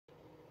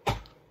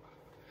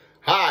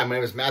Hi, my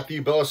name is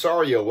Matthew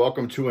Bellisario.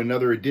 Welcome to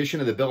another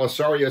edition of the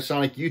Bellisario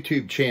Sonic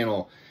YouTube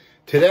channel.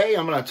 Today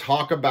I'm going to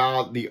talk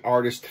about the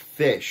artist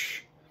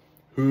Fish,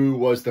 who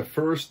was the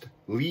first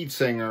lead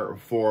singer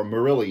for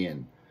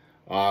Marillion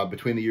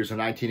between the years of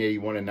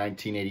 1981 and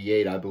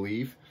 1988, I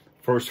believe.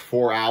 First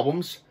 4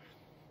 albums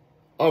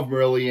of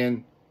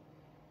Marillion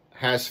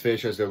has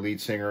Fish as their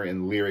lead singer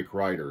and lyric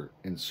writer.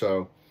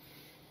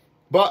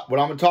 But what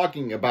I'm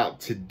talking about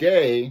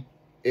today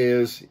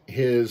is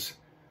his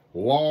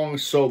long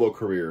solo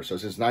career. So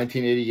since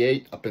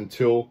 1988 up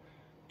until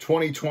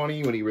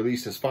 2020, when he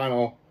released his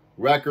final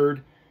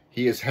record,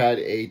 he has had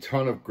a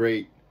ton of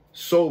great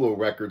solo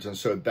records, and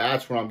so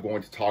that's what I'm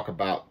going to talk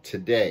about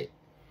today.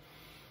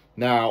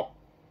 Now,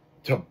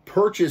 to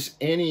purchase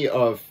any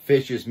of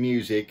Fish's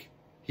music,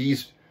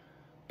 he's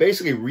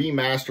basically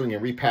remastering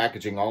and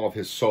repackaging all of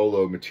his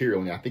solo material,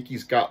 and I think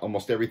he's got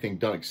almost everything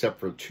done except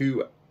for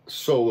 2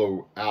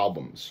 solo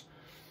albums.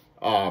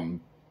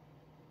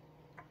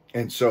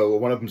 And so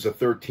one of them is a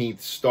 13th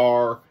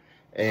Star,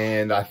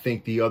 and I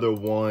think the other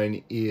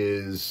one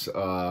is,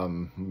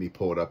 let me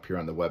pull it up here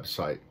on the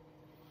website.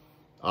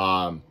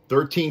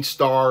 13th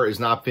Star is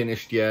not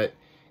finished yet,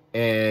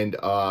 and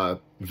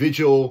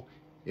Vigil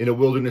in a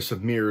Wilderness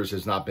of Mirrors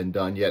has not been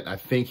done yet. I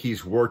think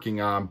he's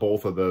working on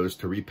both of those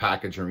to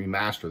repackage and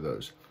remaster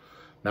those.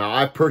 Now,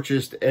 I've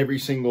purchased every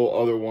single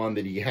other one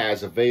that he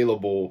has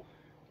available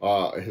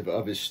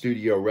of his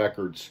studio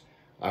records.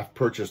 I've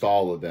purchased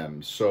all of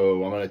them.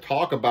 So I'm going to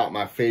talk about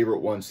my favorite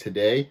ones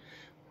today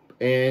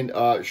and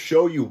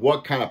show you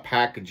what kind of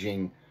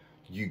packaging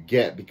you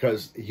get,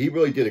 because he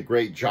really did a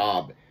great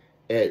job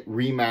at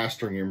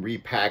remastering and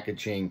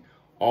repackaging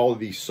all of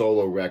these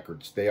solo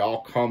records. They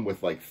all come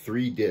with like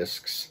 3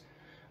 discs,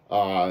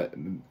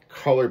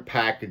 colored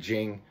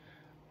packaging,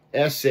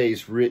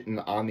 essays written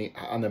on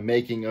the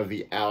making of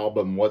the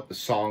album, what the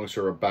songs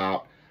are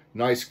about,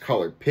 nice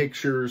colored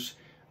pictures.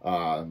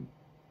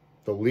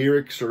 The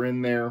lyrics are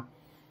in there.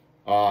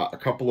 A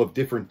couple of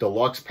different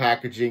deluxe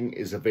packaging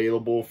is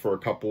available for a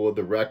couple of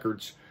the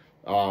records.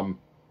 So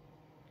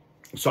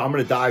I'm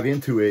going to dive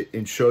into it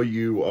and show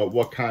you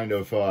what kind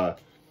of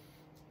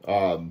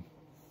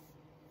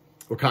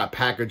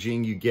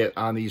packaging you get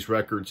on these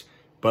records.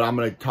 But I'm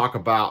going to talk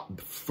about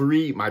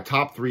my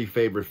top 3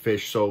 favorite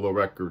Fish solo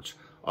records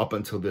up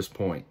until this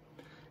point.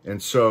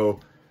 And so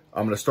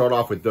I'm going to start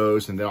off with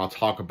those, and then I'll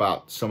talk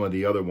about some of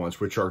the other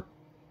ones, which are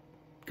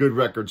good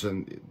records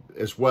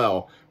as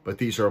well, but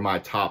these are my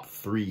top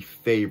 3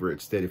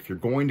 favorites that if you're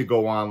going to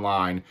go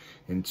online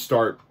and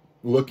start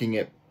looking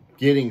at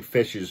getting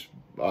Fish's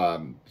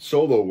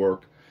solo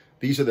work,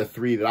 these are the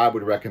 3 that I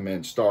would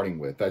recommend starting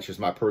with. That's just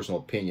my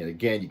personal opinion.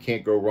 Again, you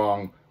can't go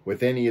wrong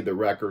with any of the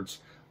records,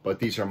 but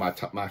these are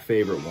my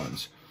favorite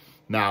ones.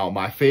 Now,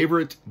 my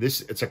favorite,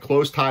 it's a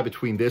close tie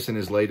between this and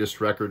his latest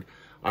record.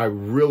 I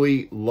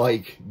really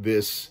like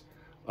this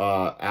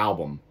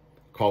album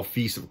called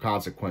Feast of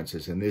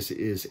Consequences, and this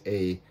is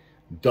a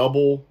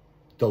double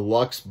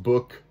deluxe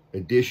book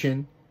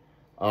edition,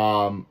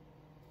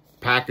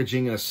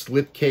 packaging in a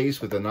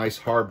slipcase with a nice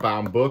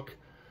hardbound book.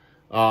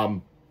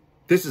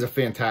 This is a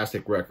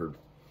fantastic record.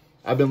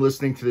 I've been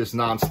listening to this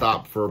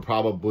nonstop for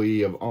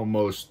probably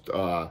almost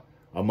a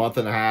month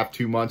and a half,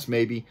 2 months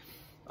maybe.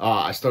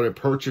 I started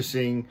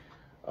purchasing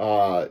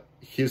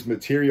his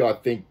material, I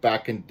think,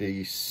 back in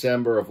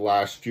December of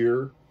last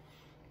year,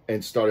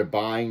 and started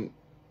buying.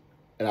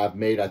 And I've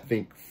made, I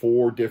think,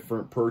 4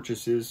 different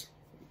purchases,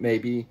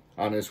 maybe,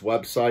 on his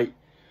website.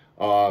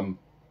 And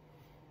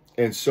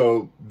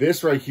so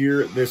this right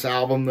here, this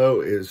album, though,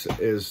 is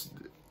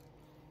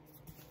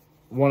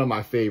one of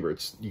my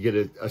favorites. You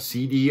get a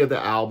CD of the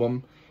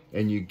album,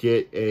 and you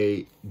get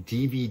a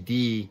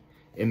DVD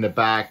in the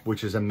back,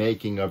 which is a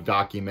making of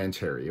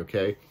documentary,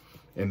 okay?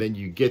 And then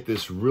you get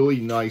this really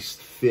nice,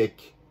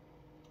 thick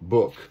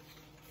book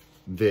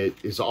that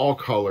is all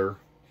color,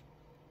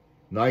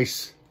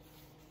 nice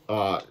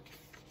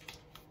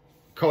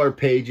color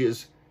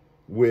pages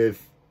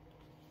with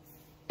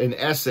an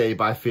essay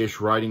by Fish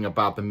writing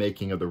about the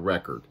making of the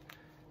record.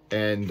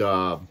 And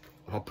a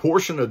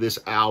portion of this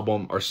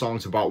album are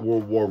songs about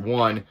World War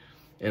I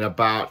and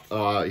about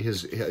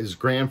his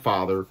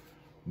grandfather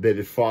that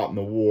had fought in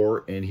the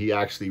war, and he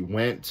actually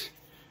went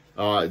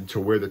to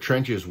where the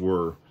trenches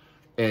were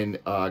and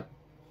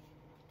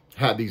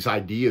had these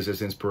ideas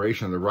as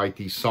inspiration to write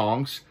these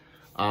songs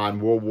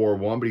on World War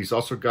I. But he's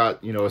also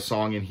got, a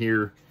song in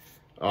here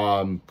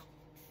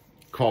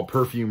called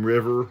Perfume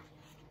River.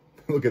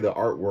 Look at the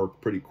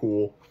artwork, pretty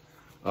cool.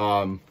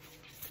 All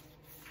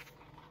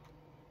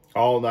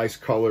nice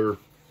color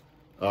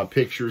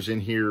pictures in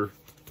here.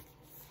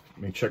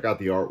 I mean, check out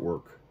the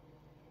artwork.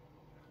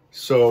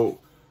 So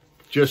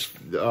just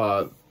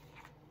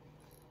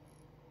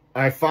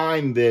I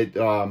find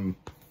that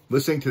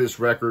listening to this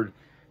record,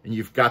 and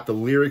you've got the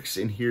lyrics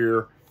in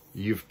here,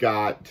 you've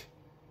got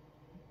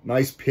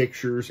nice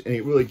pictures, and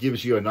it really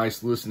gives you a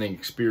nice listening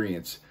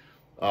experience.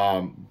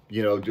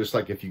 Just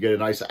like if you get a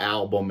nice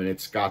album and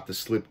it's got the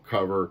slip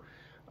cover,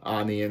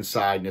 on the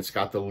inside, and it's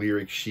got the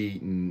lyric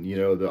sheet and, you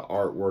know, the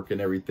artwork and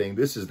everything.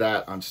 This is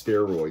that on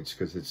steroids,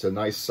 because it's a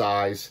nice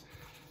size,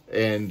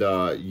 and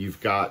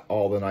you've got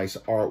all the nice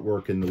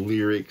artwork and the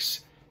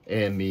lyrics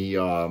and the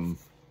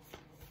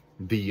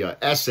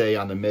essay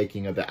on the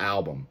making of the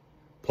album.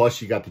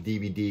 Plus you got the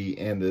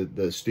DVD and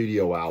the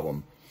studio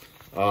album.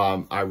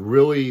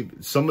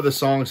 Some of the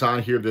songs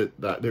on here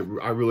that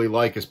I really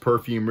like is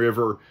Perfume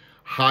River,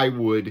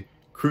 Highwood,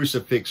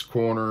 Crucifix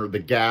Corner, The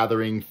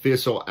Gathering,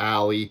 Thistle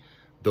Alley,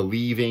 The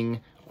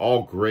Leaving,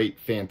 all great,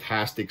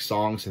 fantastic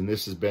songs. And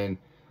this has been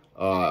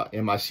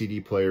in my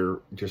CD player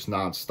just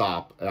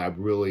nonstop. I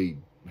really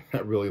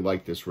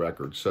like this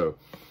record. So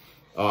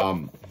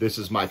this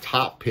is my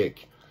top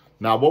pick.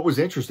 Now, what was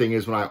interesting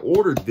is when I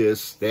ordered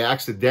this, they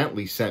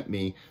accidentally sent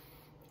me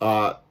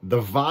the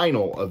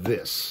vinyl of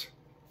this,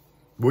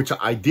 which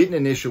I didn't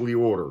initially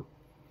order.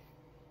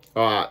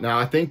 Now,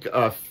 I think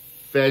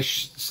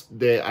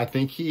Fesh, I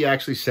think he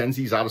actually sends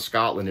these out of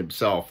Scotland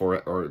himself,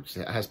 or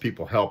has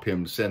people help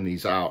him send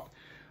these out.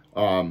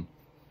 And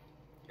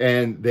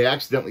they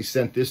accidentally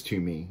sent this to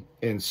me.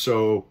 And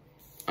so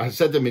I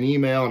sent them an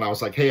email, and I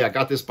was like, hey, I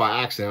got this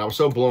by accident. I was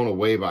so blown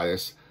away by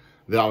this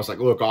that I was like,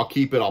 look, I'll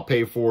keep it. I'll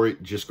pay for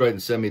it. Just go ahead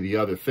and send me the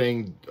other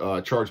thing.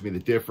 Charge me the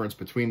difference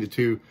between the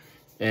two.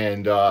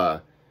 And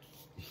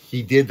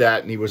he did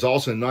that. And he was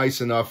also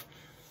nice enough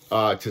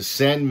to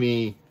send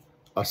me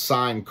a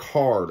signed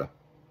card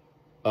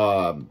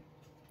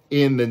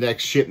in the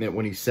next shipment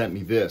when he sent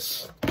me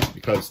this,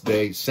 because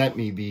they sent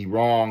me the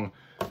wrong,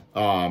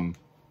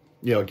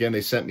 you know, again,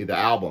 they sent me the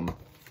album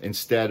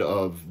instead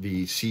of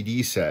the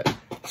CD set.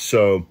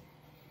 So,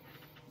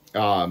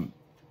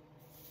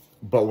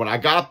 but when I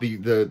got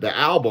the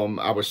album,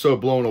 I was so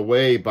blown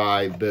away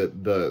by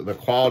the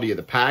quality of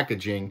the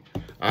packaging.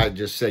 I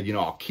just said, you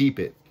know, I'll keep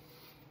it.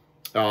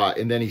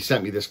 And then he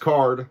sent me this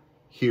card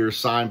here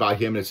signed by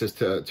him. And it says,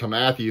 to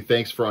Matthew,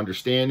 thanks for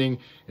understanding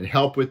and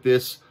help with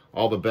this.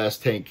 All the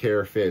best, take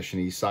care, Fish.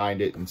 And he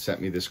signed it and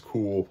sent me this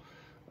cool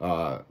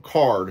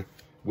card,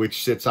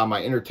 which sits on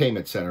my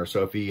entertainment center.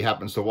 So if he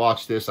happens to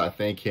watch this, I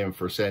thank him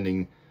for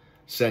sending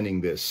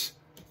this.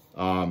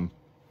 Now,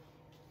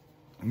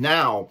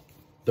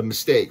 the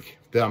mistake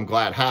that I'm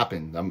glad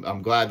happened.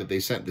 I'm glad that they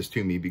sent this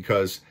to me,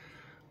 because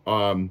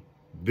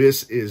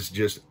this is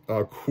just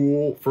a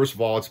cool, first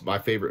of all, it's my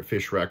favorite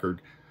Fish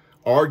record.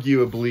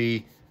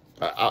 Arguably,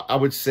 I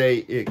would say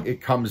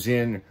it comes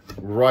in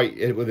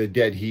right with a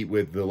dead heat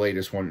with the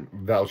latest one,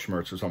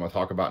 Weltschmerz, which I'm going to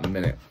talk about in a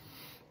minute.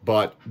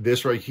 But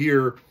this right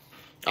here,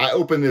 I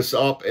opened this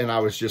up and I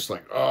was just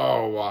like,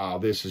 oh, wow,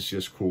 this is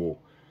just cool.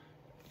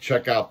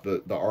 Check out the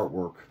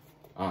artwork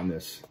on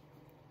this.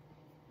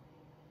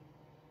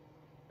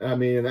 I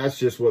mean, that's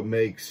just what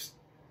makes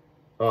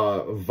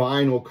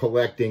vinyl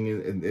collecting,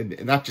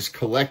 and not just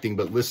collecting,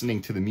 but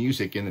listening to the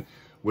music and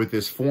with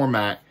this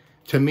format.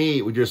 To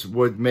me,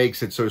 what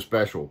makes it so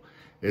special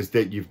is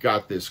that you've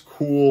got this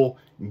cool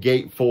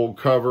gatefold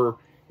cover,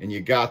 and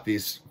you got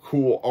this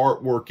cool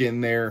artwork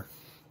in there,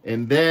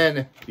 and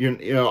then you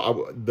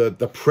know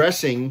the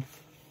pressing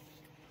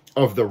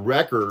of the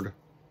record,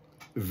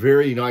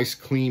 very nice,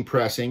 clean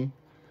pressing.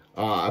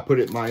 I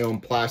put it in my own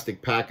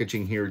plastic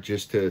packaging here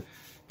just to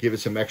give it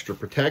some extra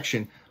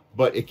protection,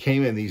 but it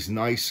came in these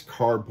nice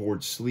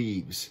cardboard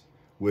sleeves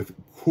with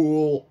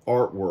cool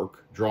artwork,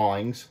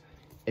 drawings,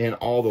 and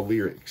all the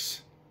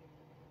lyrics.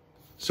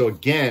 So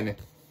again,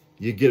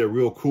 you get a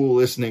real cool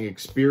listening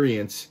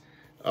experience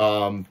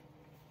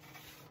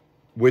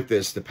with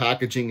this. The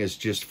packaging is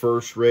just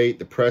first rate.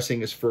 The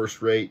pressing is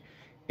first rate.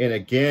 And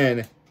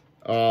again,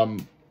 a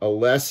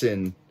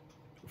lesson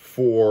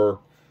for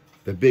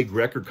the big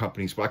record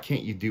companies. Why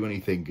can't you do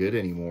anything good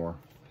anymore?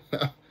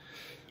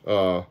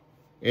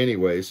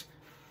 Anyways,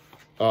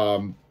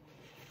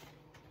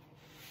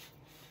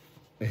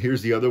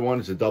 here's the other one.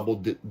 It's a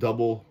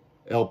double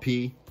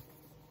LP.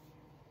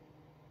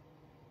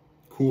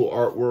 Cool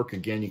artwork.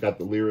 Again, you got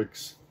the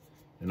lyrics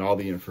and all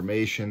the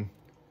information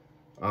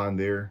on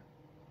there.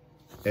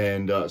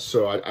 And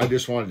so I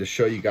just wanted to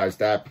show you guys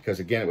that, because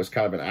again, it was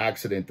kind of an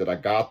accident that I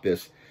got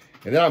this.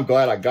 And then I'm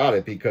glad I got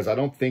it, because I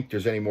don't think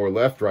there's any more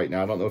left right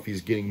now. I don't know if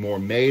he's getting more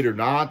made or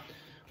not,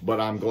 but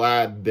I'm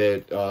glad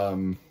that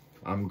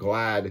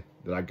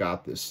I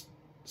got this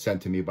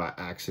sent to me by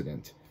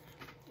accident.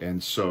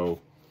 And so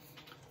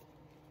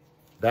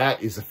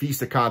that is A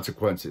Feast of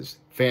Consequences.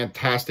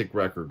 Fantastic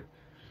record.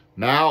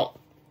 Now,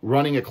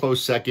 running a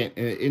close second,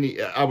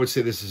 and I would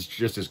say this is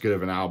just as good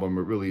of an album.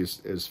 It really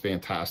is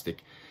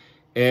fantastic.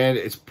 And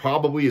it's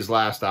probably his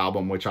last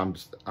album, which I'm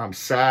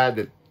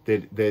sad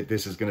that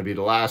this is going to be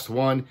the last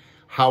one.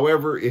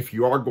 However, if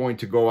you are going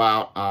to go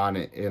out on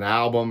an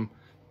album,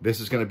 this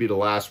is going to be the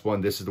last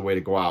one. This is the way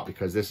to go out,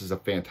 because this is a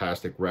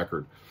fantastic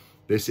record.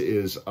 This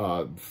is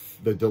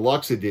the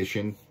deluxe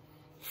edition,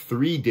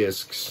 3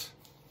 discs.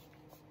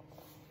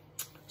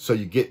 So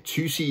you get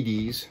 2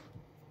 CDs,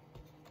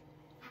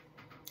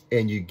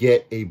 and you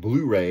get a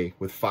Blu-ray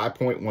with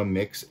 5.1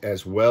 mix,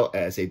 as well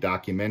as a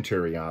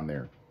documentary on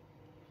there.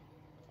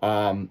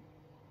 And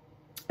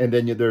And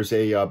then there's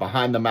a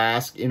behind the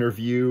mask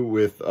interview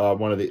with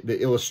one of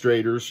the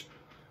illustrators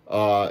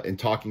and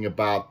talking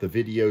about the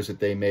videos that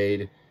they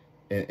made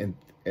and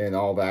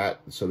all that.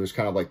 So there's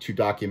kind of like 2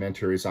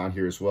 documentaries on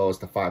here, as well as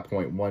the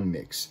 5.1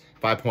 mix.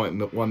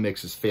 5.1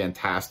 mix is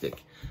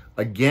fantastic.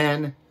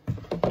 Again,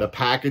 the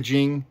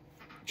packaging,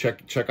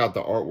 check out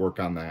the artwork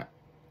on that.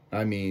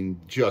 I mean,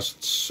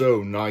 just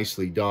so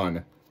nicely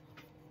done.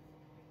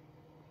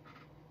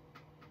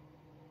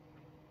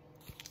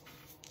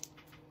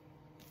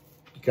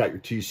 You got your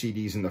 2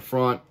 CDs in the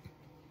front,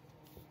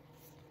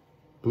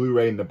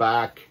 Blu-ray in the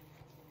back,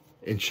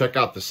 and check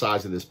out the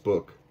size of this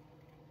book.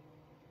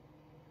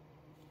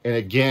 And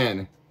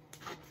again,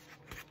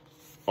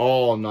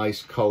 all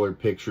nice colored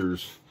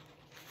pictures.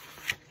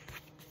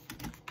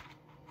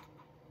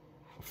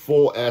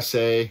 Full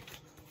essay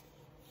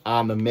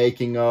on the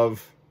making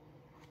of.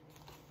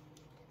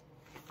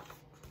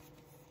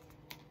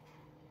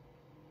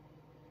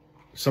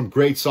 Some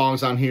great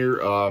songs on here.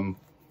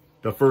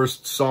 The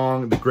first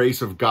song, The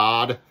Grace of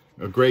God,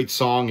 a great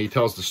song. He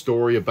tells the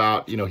story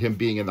about, you know, him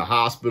being in the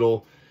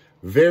hospital,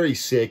 very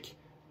sick,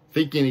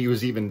 thinking he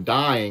was even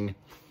dying,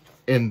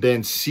 and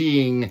then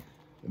seeing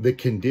the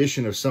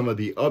condition of some of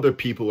the other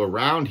people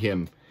around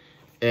him,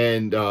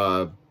 and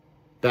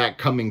that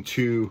coming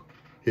to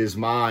his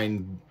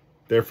mind,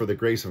 therefore the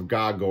grace of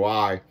God go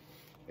I,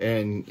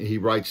 and he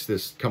writes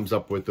this, comes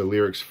up with the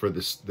lyrics for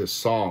this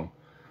song.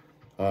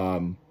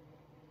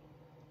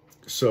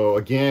 So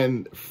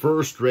again,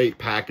 first-rate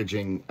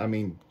packaging. I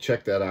mean,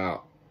 check that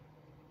out.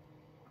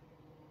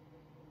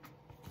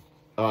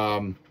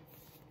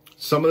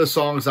 Some of the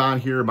songs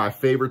on here, my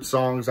favorite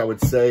songs, I would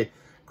say,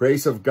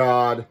 Grace of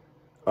God,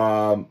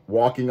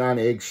 Walking on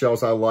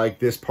Eggshells, I like.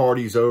 This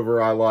Party's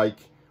Over, I like.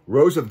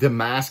 Rose of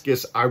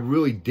Damascus, I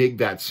really dig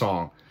that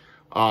song.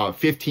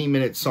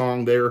 15-minute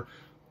song there.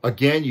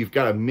 Again, you've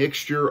got a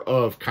mixture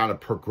of kind of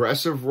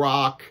progressive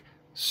rock,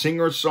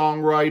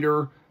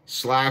 singer-songwriter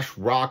 /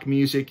 rock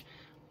music.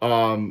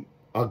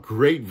 A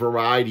great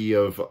variety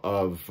of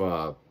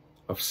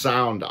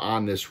sound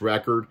on this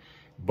record.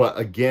 But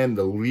again,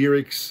 the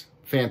lyrics,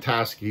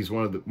 fantastic. He's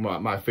one of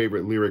my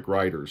favorite lyric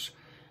writers.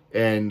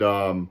 And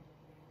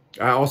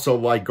I also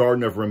like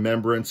Garden of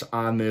Remembrance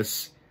on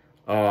this.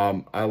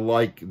 I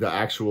like the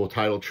actual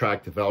title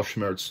track, the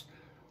Weltschmerz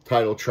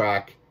title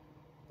track.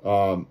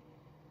 And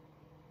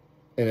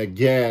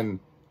again,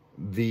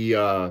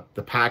 the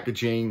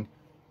packaging,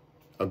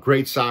 a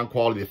great sound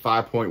quality. The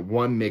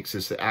 5.1 mix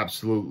is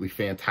absolutely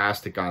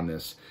fantastic on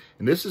this.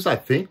 And this is, I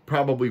think,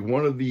 probably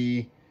one of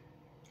the,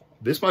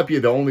 this might be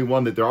the only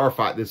one that there are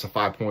that's a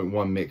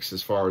 5.1 mix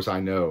as far as I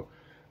know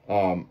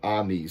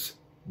on these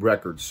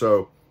records.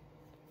 So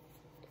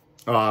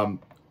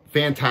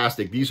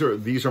fantastic. These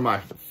are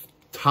my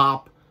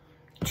top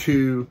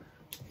 2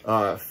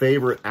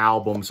 favorite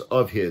albums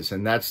of his,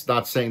 and that's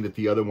not saying that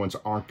the other ones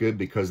aren't good,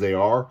 because they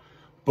are.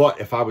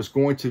 But if I was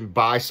going to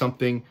buy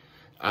something,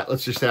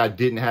 let's just say I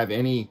didn't have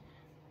any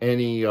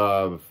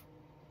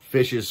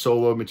Fish's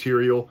solo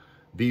material,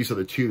 these are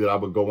the 2 that I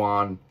would go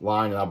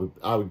online, and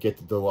I would get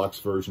the deluxe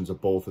versions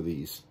of both of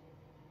these.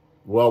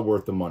 Well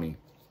worth the money.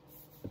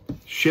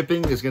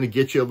 Shipping is going to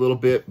get you a little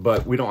bit,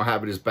 but we don't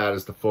have it as bad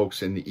as the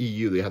folks in the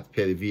EU. They have to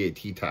pay the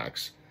VAT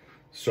tax.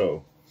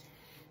 So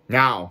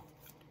now,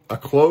 a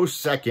close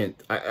second,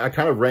 I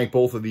kind of rank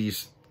both of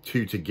these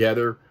 2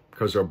 together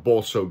because they're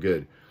both so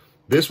good.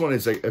 This one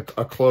is a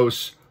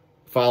close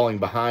following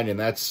behind, and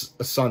that's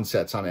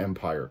Sunsets on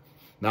Empire.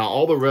 Now,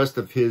 all the rest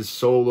of his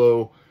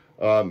solo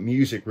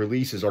music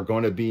releases are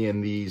going to be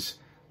in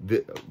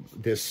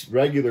this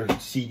regular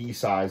CD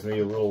size, maybe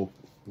a little,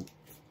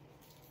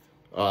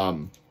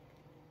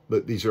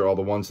 but these are all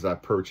the ones that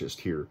I've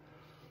purchased here.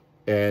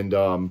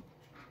 And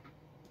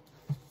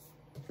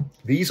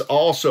these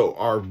also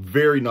are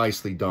very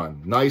nicely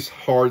done. Nice,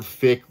 hard,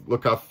 thick.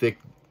 Look how thick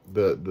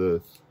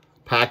the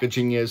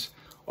packaging is.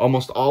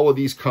 Almost all of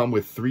these come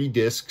with 3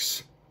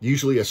 discs,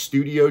 usually a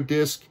studio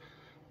disc,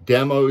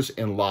 demos,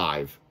 and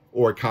live,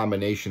 or a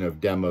combination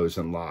of demos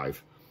and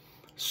live.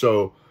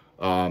 So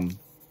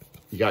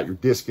you got your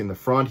disc in the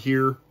front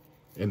here,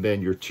 and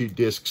then your 2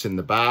 discs in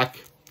the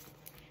back.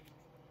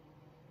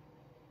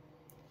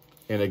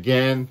 And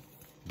again,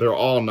 they're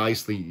all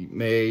nicely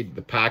made.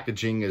 The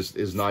packaging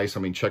is nice. I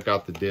mean, check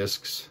out the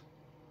discs.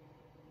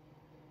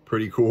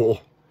 Pretty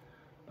cool.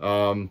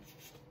 And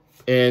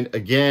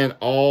again,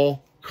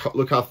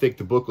 look how thick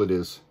the booklet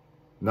is.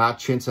 Not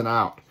chinsing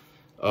out.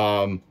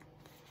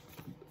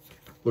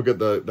 Look at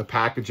the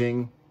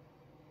packaging.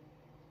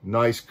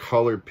 Nice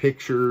colored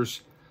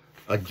pictures.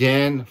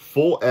 Again,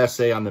 full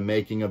essay on the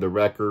making of the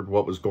record,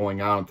 what was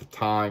going on at the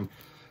time.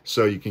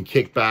 So you can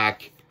kick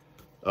back,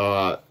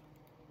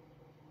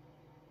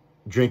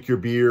 drink your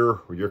beer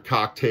or your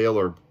cocktail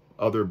or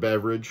other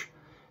beverage,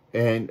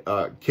 and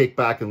kick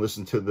back and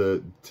listen to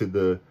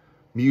the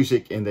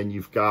music, and then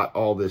you've got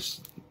all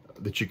this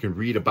that you can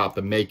read about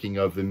the making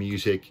of the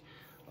music.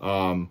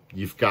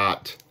 You've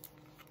got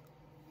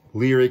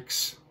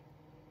lyrics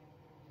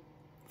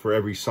for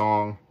every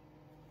song.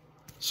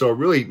 So it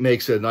really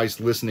makes a nice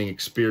listening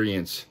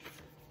experience.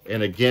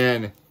 And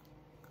again,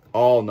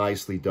 all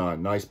nicely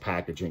done. Nice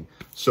packaging.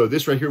 So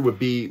this right here would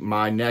be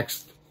my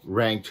next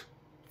ranked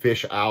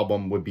fish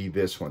album, would be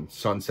this one,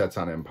 Sunsets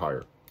on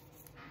Empire.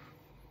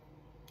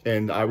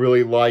 And I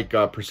really like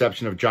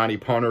Perception of Johnny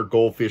Punter,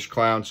 Goldfish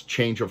Clowns,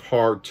 Change of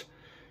Heart,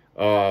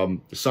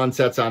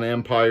 Sunsets on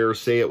Empire,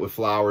 Say It With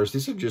Flowers.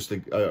 This is just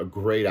a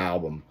great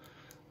album.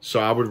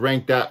 So I would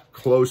rank that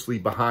closely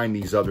behind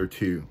these other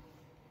two.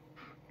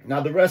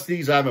 Now the rest of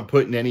these I haven't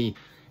put in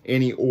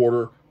any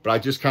order, but I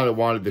just kind of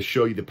wanted to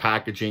show you the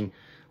packaging,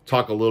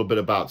 talk a little bit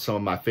about some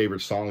of my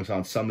favorite songs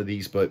on some of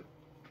these. But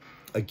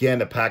again,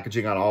 the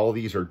packaging on all of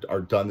these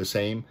are done the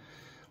same.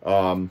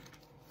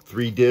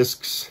 3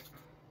 discs.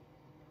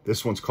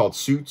 This one's called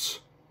Suits.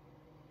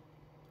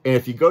 And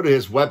if you go to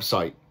his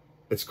website,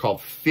 it's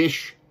called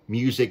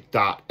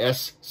fishmusic.scot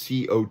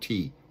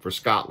for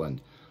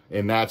Scotland.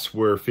 And that's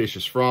where Fish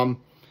is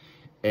from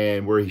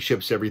and where he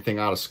ships everything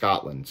out of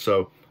Scotland.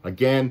 So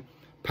again,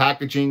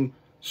 packaging,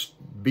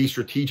 be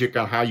strategic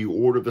on how you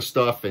order the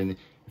stuff. And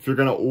if you're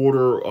going to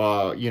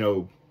order, you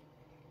know,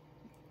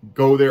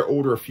 go there,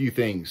 order a few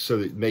things so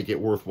that make it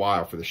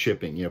worthwhile for the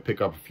shipping. You know, pick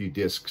up a few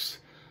discs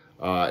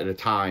at a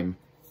time.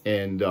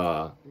 And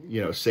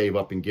you know, save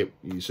up and get,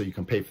 so you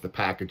can pay for the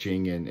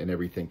packaging and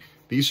everything.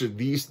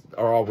 These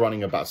are all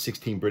running about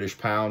 16 British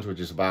pounds, which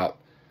is about,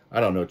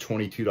 I don't know,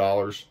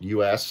 $22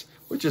 US,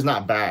 which is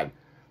not bad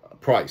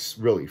price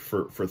really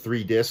for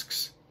 3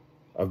 discs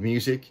of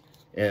music.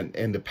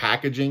 And the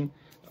packaging,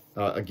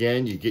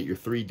 again, you get your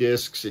 3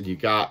 discs and you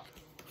got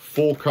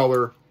full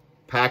color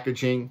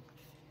packaging,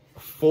 a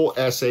full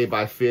essay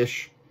by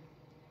Fish,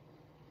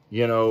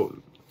 you know,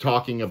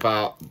 talking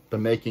about the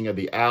making of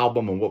the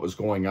album and what was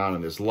going on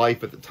in his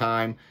life at the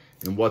time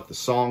and what the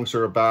songs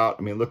are about.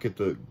 I mean, look at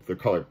the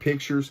colored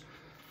pictures.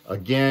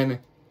 Again,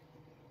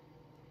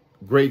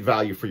 great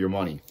value for your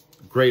money.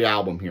 Great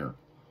album here.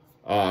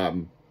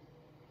 I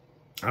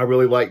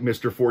really like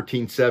Mr.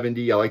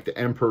 1470. I like the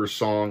Emperor's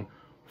Song,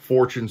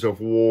 Fortunes of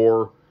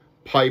War,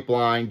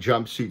 Pipeline,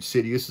 Jumpsuit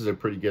City. This is a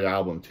pretty good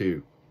album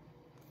too.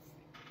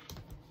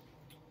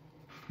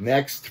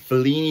 Next,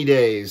 Fellini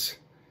Days.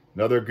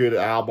 Another good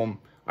album.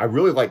 I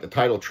really like the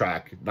title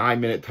track,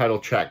 9-minute title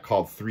track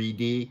called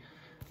 3D.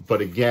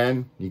 But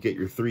again, you get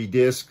your 3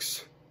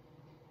 discs.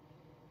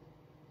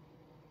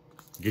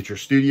 You get your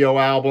studio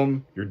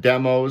album, your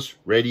demos,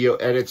 radio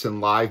edits,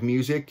 and live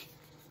music.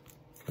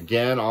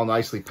 Again, all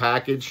nicely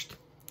packaged.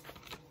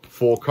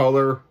 Full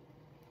color.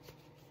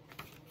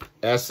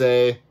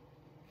 Essay.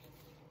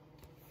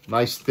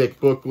 Nice thick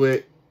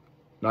booklet.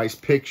 Nice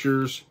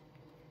pictures.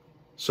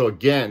 So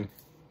again,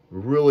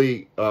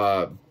 really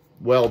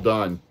well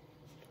done.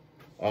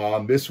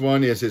 This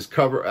one is his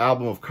cover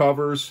album of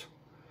covers.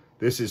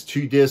 This is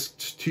 2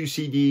 discs, 2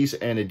 CDs,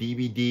 and a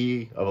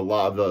DVD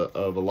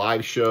of a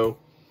live show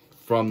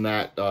from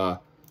that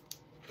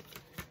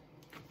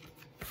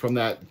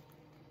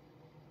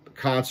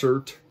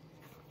concert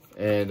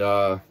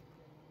and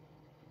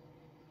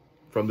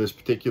from this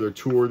particular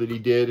tour that he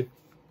did.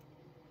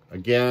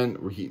 Again,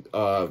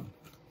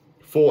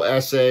 full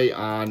essay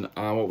on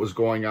what was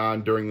going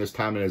on during this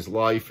time in his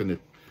life and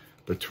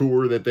the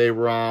tour that they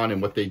were on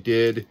and what they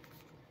did.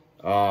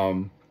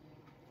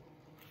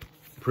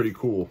 Pretty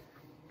cool.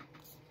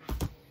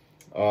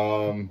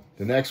 The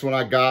next one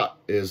I got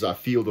is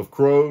Field of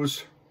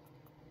Crows.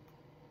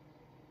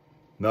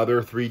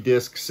 Another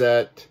 3-disc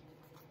set.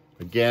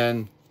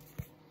 Again,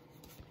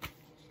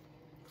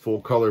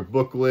 full color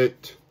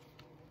booklet.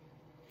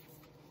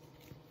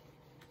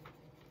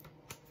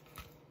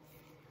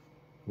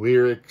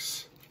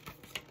 Lyrics.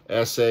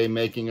 Essay,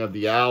 making of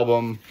the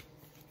album.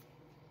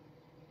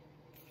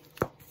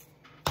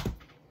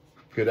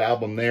 Good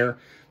album there.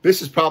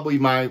 This is probably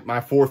my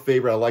 4th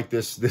favorite. I like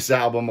this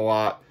album a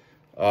lot.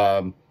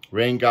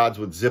 Rain Gods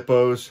with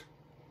Zippos.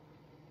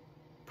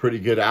 Pretty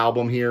good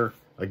album here.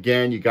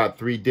 Again, you got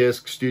 3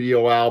 disc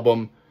studio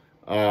album,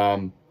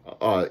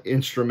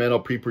 instrumental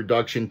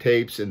pre-production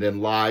tapes, and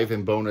then live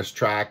and bonus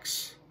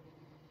tracks.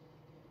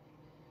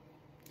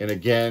 And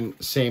again,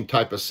 same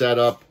type of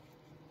setup.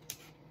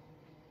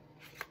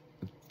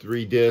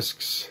 3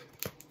 discs,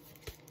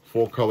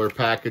 full color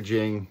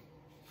packaging,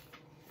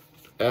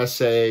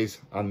 essays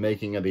on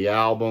making of the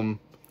album,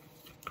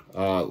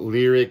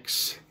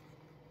 lyrics,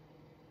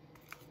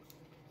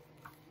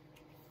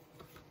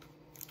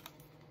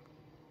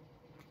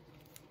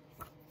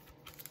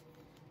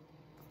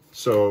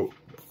 so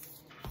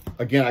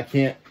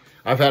again,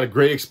 I've had a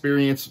great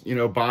experience, you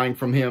know, buying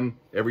from him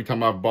every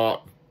time I've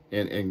bought,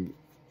 and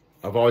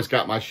I've always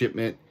got my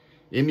shipment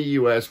in the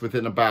US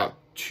within about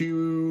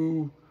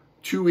 2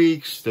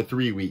 weeks to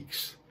 3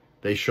 weeks.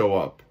 They show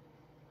up.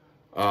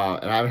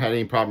 And I haven't had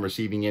any problem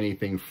receiving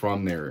anything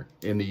from there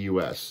in the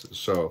US.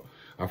 So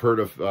I've heard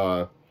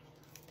of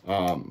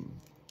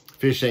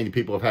Fish saying that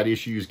people have had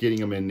issues getting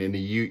them in the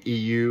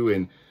EU,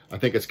 and I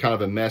think it's kind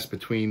of a mess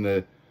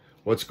between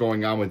what's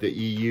going on with the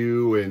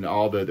EU and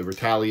all the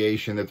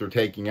retaliation that they're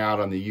taking out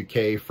on the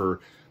UK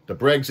for the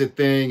Brexit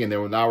thing, and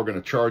then now we're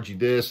going to charge you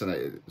this.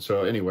 And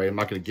so anyway, I'm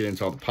not going to get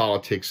into all the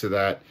politics of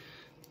that.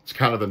 It's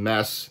kind of a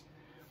mess.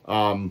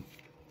 And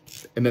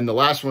then the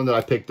last one that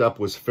I picked up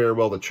was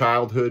Farewell to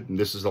Childhood. And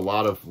this is a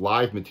lot of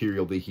live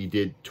material that he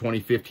did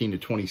 2015 to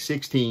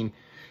 2016.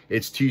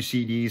 It's 2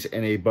 CDs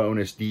and a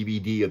bonus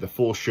DVD of the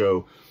full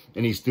show.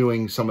 And he's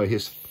doing some of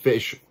his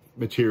Fish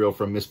material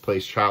from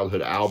Misplaced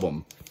Childhood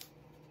album.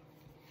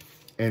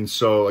 And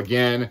so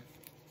again,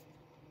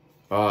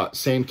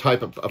 same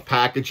type of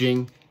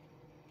packaging.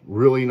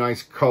 Really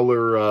nice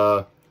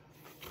color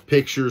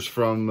pictures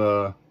from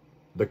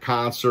the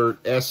concert,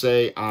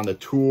 essay on the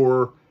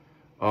tour.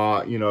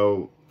 You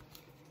know,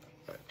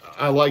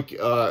 I like,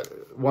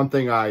 one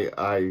thing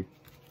I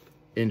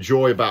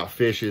enjoy about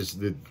Fish is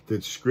the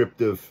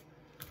descriptive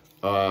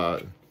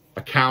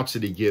accounts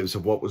that he gives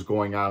of what was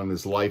going on in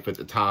his life at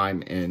the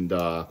time, and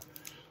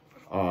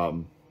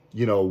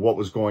you know, what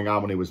was going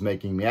on when he was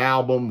making the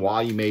album,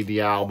 why he made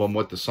the album,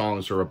 what the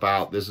songs are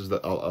about. This is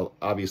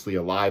obviously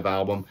a live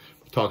album.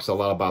 It talks a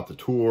lot about the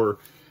tour.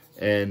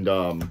 And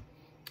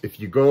if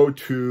you go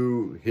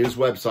to his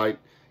website,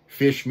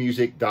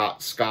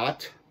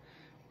 fishmusic.scott,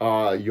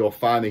 you'll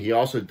find that he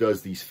also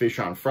does these Fish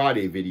on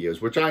Friday videos,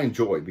 which I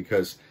enjoy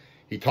because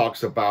he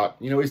talks about,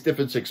 you know, his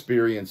different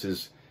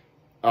experiences,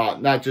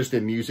 not just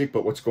in music,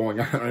 but what's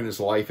going on in his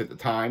life at the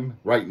time,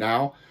 right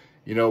now.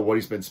 You know, what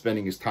he's been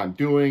spending his time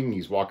doing.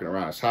 He's walking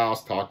around his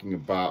house talking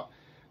about,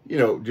 you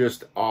know,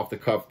 just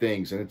off-the-cuff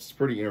things. And it's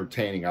pretty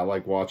entertaining. I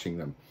like watching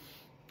them.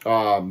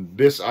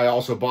 This I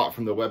also bought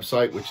from the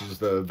website, which is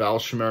the Val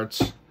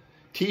Schmerz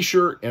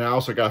t-shirt. And I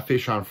also got a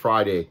Fish on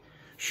Friday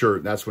shirt.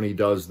 And that's when he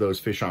does those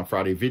Fish on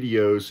Friday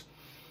videos,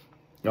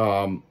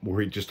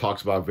 where he just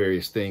talks about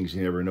various things.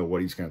 You never know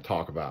what he's going to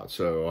talk about.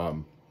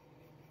 So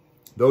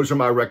those are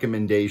my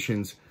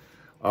recommendations.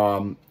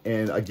 And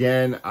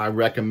again, I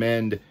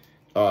recommend...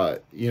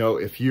 you know,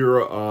 if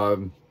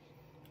you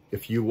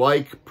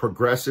like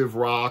progressive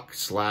rock /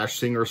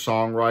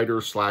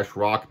 singer-songwriter /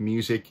 rock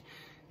music,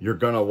 you're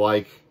gonna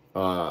like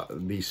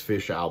these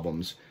Fish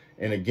albums.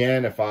 And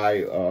again, if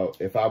I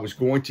was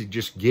going to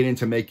just get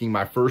into making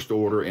my first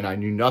order and I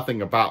knew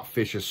nothing about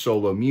Fish's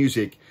solo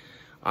music,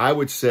 I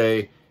would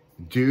say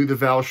do the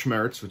Val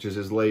Schmerz, which is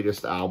his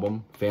latest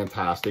album,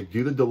 fantastic.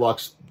 Do the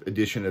deluxe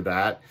edition of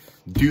that.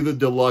 Do the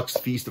deluxe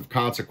Feast of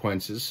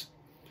Consequences.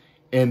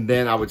 And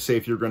then I would say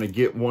if you're going to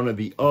get one of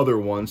the other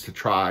ones to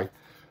try,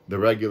 the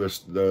regular,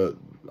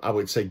 I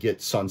would say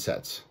get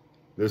Sunsets.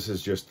 This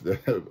is just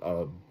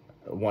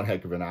one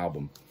heck of an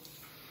album.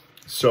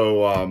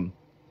 So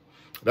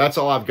that's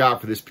all I've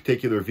got for this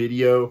particular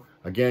video.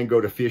 Again, go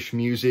to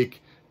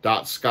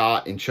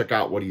fishmusic.scott and check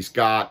out what he's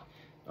got.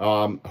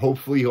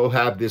 Hopefully he'll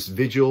have this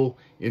Vigil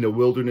in the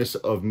Wilderness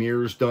of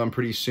Mirrors done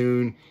pretty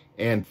soon,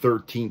 and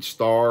 13th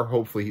Star.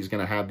 Hopefully he's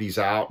going to have these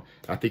out.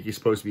 I think he's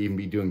supposed to even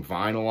be doing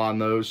vinyl on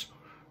those.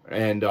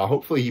 And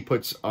hopefully he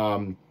puts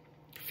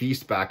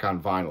Feast back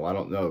on vinyl. I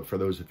don't know, for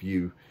those of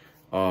you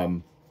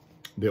that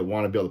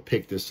want to be able to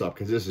pick this up,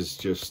 because this is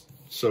just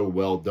so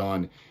well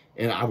done.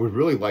 And I would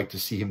really like to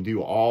see him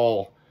do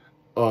all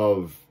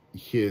of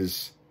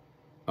his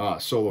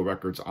solo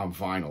records on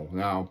vinyl.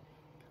 Now,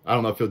 I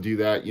don't know if he'll do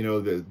that. You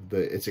know,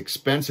 it's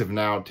expensive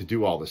now to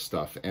do all this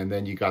stuff. And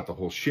then you got the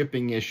whole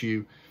shipping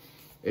issue.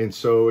 And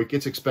so it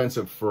gets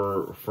expensive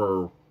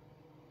for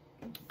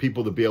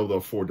people to be able to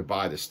afford to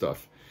buy this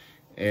stuff.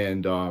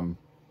 And I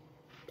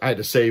had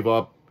to save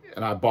up,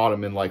 and I bought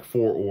them in like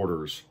 4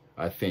 orders,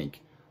 I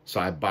think.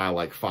 So I buy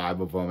like 5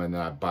 of them, and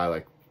then I buy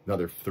like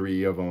another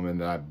 3 of them, and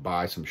then I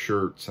buy some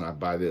shirts, and I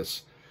buy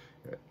this.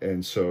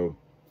 And so,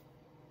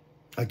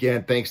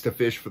 again, thanks to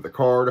Fish for the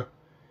card,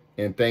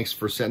 and thanks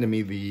for sending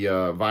me the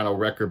vinyl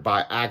record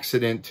by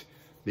accident,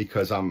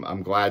 because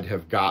I'm glad to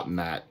have gotten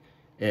that.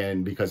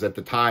 And because at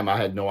the time I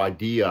had no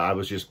idea, I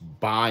was just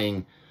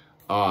buying.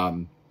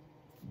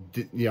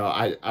 You know,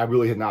 I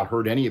really had not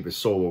heard any of his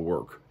solo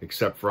work,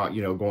 except for,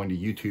 you know, going to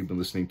YouTube and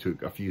listening to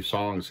a few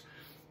songs.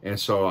 And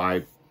so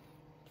I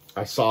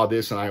saw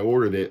this and I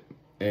ordered it.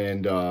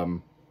 And,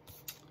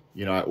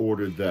 you know, I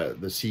ordered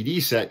the CD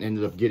set and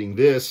ended up getting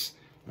this.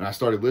 And I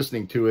started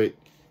listening to it.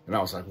 And I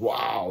was like,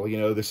 wow, you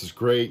know, this is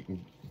great.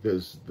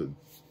 This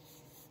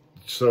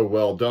so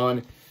well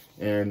done.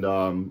 And,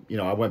 you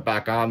know, I went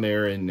back on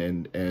there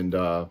and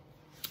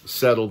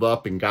settled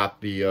up and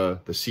got the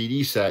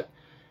CD set.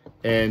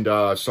 And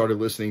started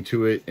listening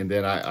to it, and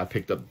then I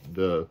picked up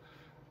the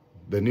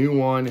new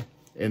one,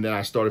 and then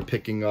I started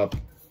picking up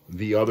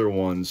the other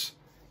ones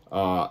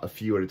a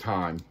few at a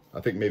time. I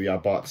think maybe I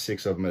bought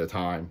 6 of them at a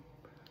time,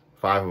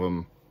 5 of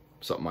them,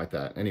 something like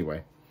that.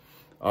 Anyway,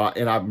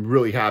 and I'm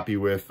really happy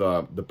with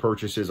the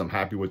purchases. I'm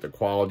happy with the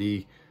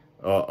quality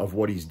of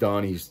what he's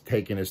done. He's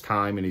taken his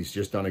time, and he's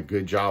just done a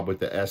good job with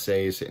the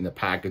essays and the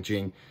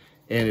packaging,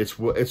 and it's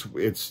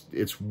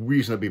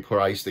reasonably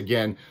priced.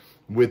 Again,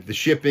 with the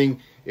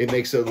shipping, it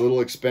makes it a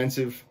little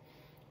expensive,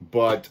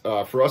 but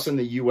for us in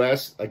the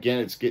U.S., again,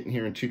 it's getting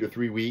here in 2 to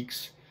 3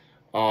 weeks.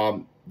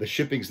 The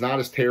shipping's not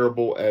as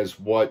terrible as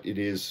what it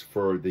is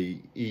for the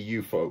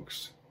EU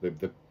folks.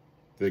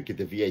 They get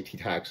the VAT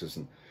taxes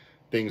and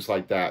things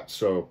like that.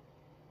 So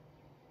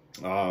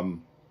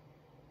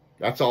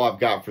that's all I've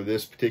got for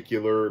this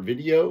particular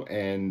video,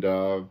 and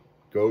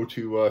go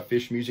to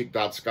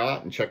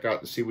fishmusic.scott and check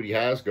out to see what he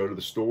has. Go to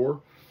the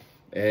store,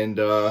 and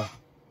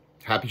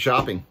happy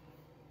shopping.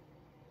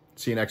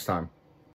 See you next time.